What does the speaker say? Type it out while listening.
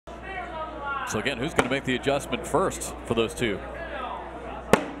So again, who's going to make the adjustment first for those two?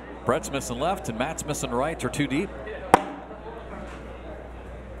 Brett's missing left and Matt's missing right. They're too deep.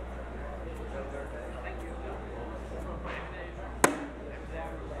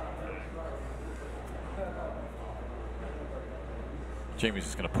 Jamie's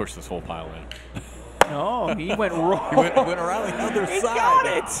just going to push this whole pile in. No, he went wrong. He went around the other side. He got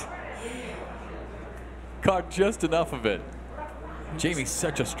it. Caught just enough of it. Jamie's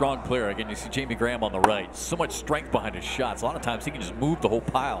such a strong player. Again, you see Jamie Graham on the right. So much strength behind his shots. A lot of times he can just move the whole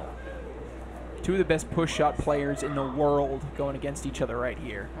pile. Two of the best push shot players in the world going against each other right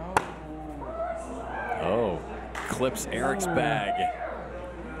here. Oh, clips Erick's bag.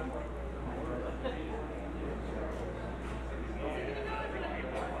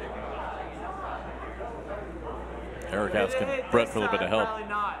 Erick asking Brett for a little bit of help. Probably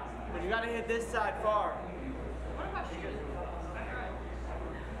not, but you got to hit this side far.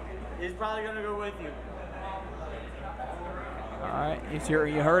 He's probably going to go with you. All right, he's here.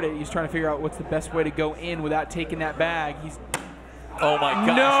 You heard it. He's trying to figure out what's the best way to go in without taking that bag. He's. Oh my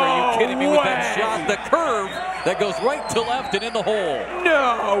gosh! No are you kidding me with that way. shot? The curve that goes right to left and in the hole.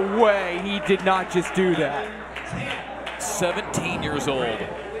 No way! He did not just do that. 17 years old.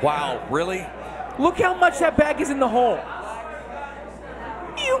 Wow, really? Look how much that bag is in the hole.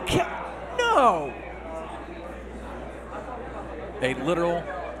 You can't. No. A literal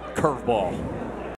curveball.